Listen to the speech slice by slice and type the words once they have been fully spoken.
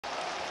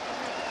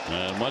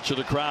And much of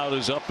the crowd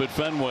is up at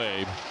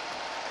Fenway.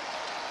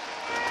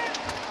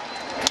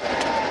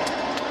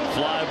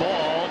 Fly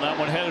ball. That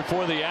one headed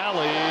for the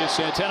alley.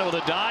 Santana with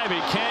a dive.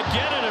 He can't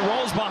get it. It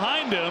rolls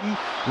behind him.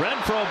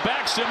 Renfroe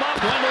backs him up.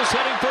 Wendell's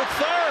heading for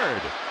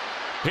third.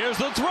 Here's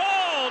the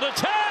throw. The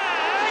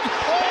tag.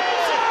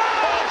 He's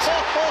out.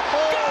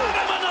 Got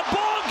him, and the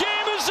ball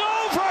game is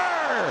over.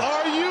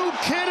 Are you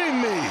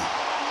kidding me?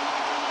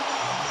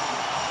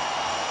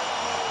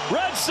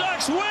 Red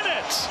Sox win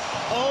it.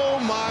 Oh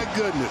my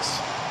goodness.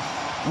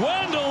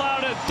 Wendell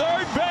out at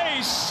third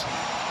base.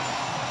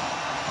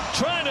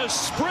 Trying to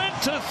sprint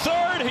to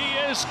third. He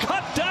is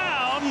cut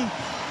down.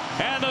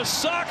 And the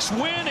Sox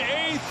win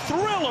a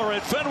thriller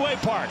at Fenway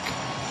Park.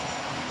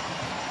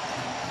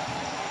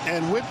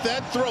 And with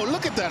that throw,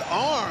 look at that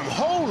arm.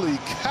 Holy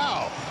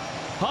cow.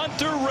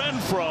 Hunter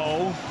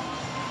Renfroe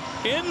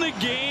in the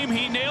game.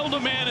 He nailed a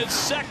man at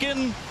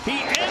second.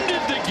 He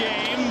ended the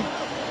game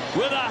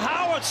with a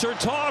howitzer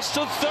toss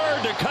to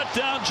third to cut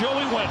down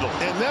Joey Wendell.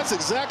 And that's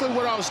exactly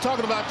what I was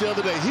talking about the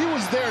other day. He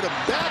was there to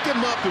back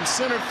him up in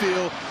center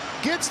field,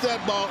 gets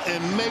that ball,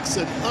 and makes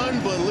an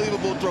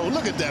unbelievable throw.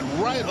 Look at that,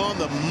 right on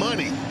the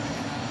money.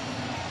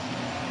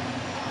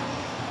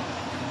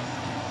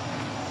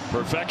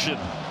 Perfection.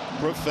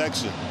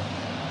 Perfection.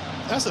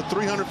 That's a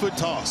 300-foot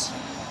toss.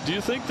 Do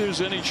you think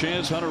there's any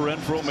chance Hunter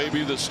Renfroe may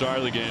be the star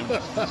of the game?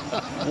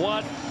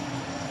 What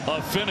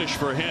a finish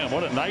for him.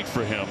 What a night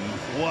for him.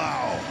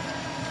 Wow.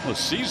 What a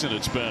season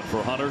it's been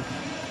for Hunter.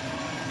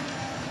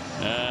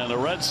 And the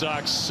Red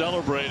Sox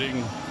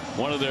celebrating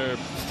one of their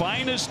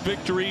finest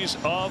victories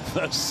of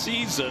the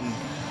season.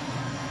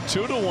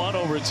 2-1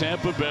 over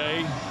Tampa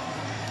Bay.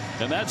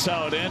 And that's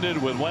how it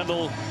ended, with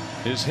Wendell,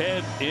 his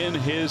head in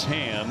his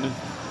hand.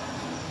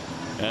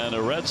 And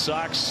the Red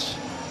Sox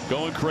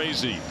going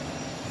crazy.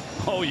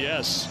 Oh,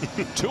 yes.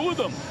 2 of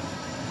them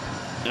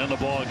in the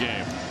ball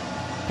game.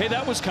 Hey,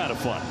 that was kind of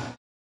fun.